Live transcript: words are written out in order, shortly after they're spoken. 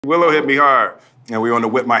Willow hit me hard, and we were on the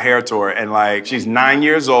Whip My Hair tour, and like, she's 9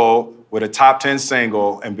 years old with a top 10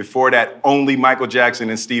 single, and before that, only Michael Jackson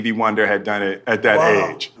and Stevie Wonder had done it at that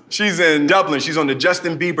age. She's in Dublin, she's on the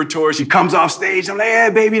Justin Bieber tour, she comes off stage, I'm like, yeah,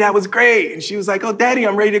 baby, that was great. And she was like, oh, daddy,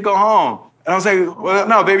 I'm ready to go home. And I was like, well,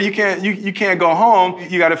 no, baby, you can't go home,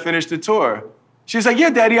 you gotta finish the tour. She was like, yeah,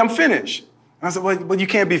 daddy, I'm finished. And I said, well, you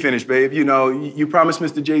can't be finished, babe. You know, you promised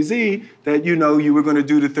Mr. Jay-Z that, you know, you were gonna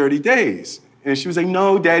do the 30 days. And she was like,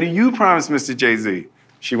 no, daddy, you promised Mr. Jay-Z.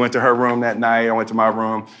 She went to her room that night, I went to my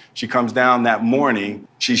room. She comes down that morning,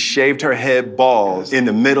 she shaved her head bald in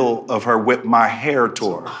the middle of her Whip My Hair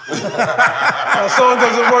tour. That song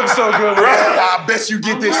doesn't work so good. Right? I bet you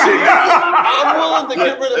get this shit now. I'm willing to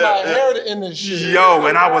get rid of my hair to end this shit. Yo,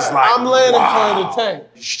 and I was like, I'm laying in front of the tank.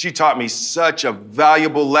 She taught me such a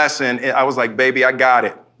valuable lesson. I was like, baby, I got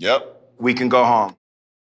it. Yep. We can go home.